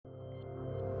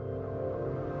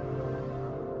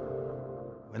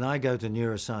When I go to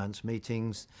neuroscience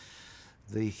meetings,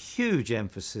 the huge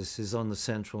emphasis is on the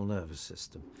central nervous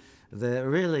system. There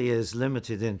really is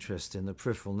limited interest in the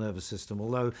peripheral nervous system,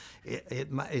 although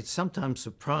it sometimes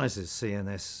surprises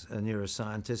CNS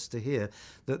neuroscientists to hear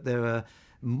that there are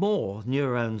more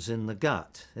neurons in the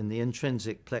gut, in the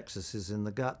intrinsic plexuses in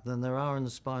the gut, than there are in the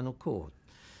spinal cord.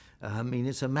 I mean,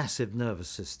 it's a massive nervous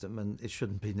system and it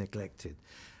shouldn't be neglected.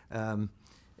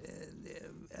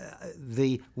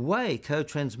 The way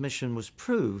co-transmission was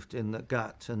proved in the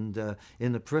gut and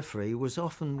in the periphery was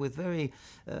often with very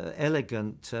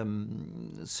elegant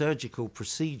surgical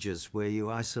procedures where you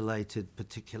isolated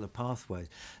particular pathways.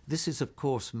 This is, of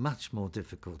course, much more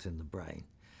difficult in the brain.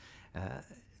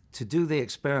 To do the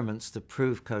experiments to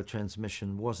prove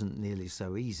co-transmission wasn't nearly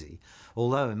so easy,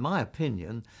 although, in my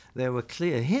opinion, there were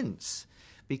clear hints,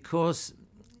 because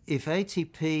if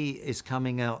ATP is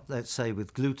coming out, let's say,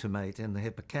 with glutamate in the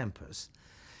hippocampus,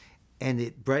 and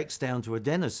it breaks down to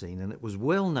adenosine, and it was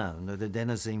well known that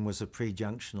adenosine was a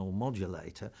prejunctional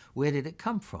modulator, where did it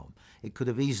come from? It could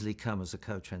have easily come as a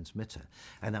co-transmitter.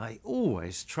 And I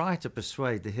always try to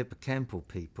persuade the hippocampal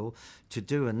people to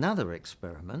do another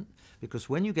experiment, because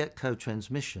when you get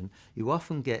co-transmission, you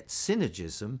often get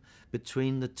synergism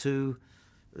between the two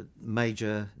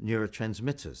major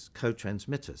neurotransmitters,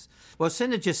 co-transmitters. Well,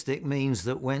 synergistic means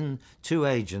that when two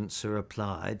agents are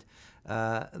applied,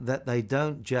 that they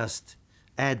don't just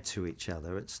add to each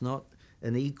other. It's not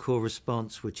an equal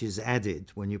response which is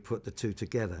added when you put the two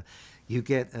together. You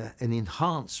get an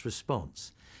enhanced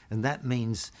response. And that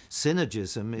means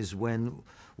synergism is when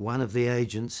one of the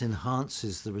agents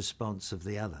enhances the response of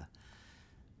the other,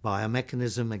 by a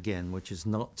mechanism, again, which is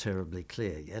not terribly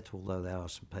clear yet, although there are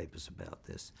some papers about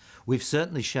this. We've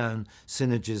certainly shown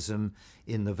synergism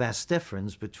in the vas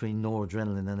deferens between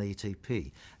noradrenaline and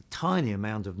ATP. A tiny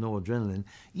amount of noradrenaline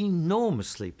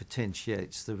enormously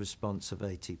potentiates the response of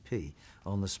ATP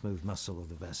on the smooth muscle of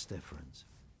the vas deferens.